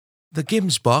The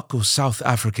Gemsbok, or South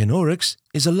African oryx,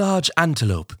 is a large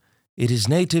antelope. It is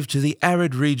native to the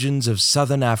arid regions of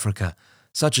southern Africa,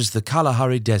 such as the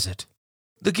Kalahari Desert.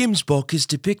 The Gemsbok is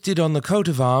depicted on the coat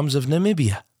of arms of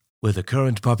Namibia, where the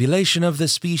current population of the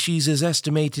species is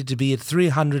estimated to be at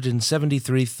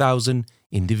 373,000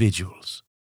 individuals.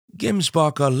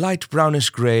 Gemsbok are light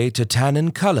brownish-gray to tan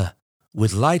in color,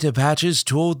 with lighter patches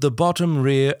toward the bottom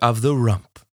rear of the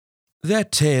rump. Their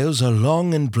tails are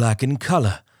long and black in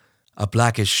color. A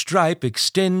blackish stripe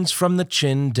extends from the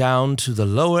chin down to the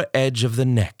lower edge of the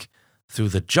neck, through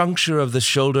the juncture of the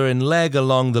shoulder and leg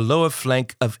along the lower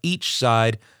flank of each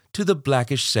side to the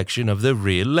blackish section of the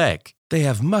rear leg. They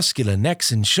have muscular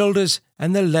necks and shoulders,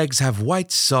 and their legs have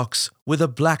white socks with a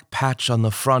black patch on the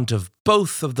front of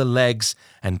both of the legs,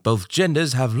 and both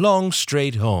genders have long,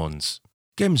 straight horns.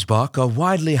 Gemsbok are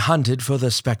widely hunted for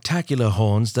the spectacular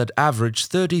horns that average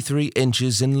 33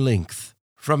 inches in length.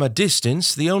 From a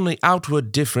distance, the only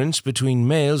outward difference between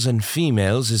males and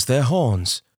females is their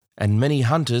horns, and many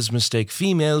hunters mistake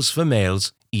females for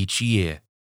males each year.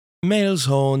 Males'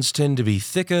 horns tend to be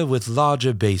thicker with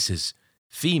larger bases.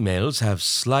 Females have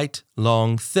slight,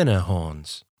 long, thinner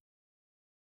horns.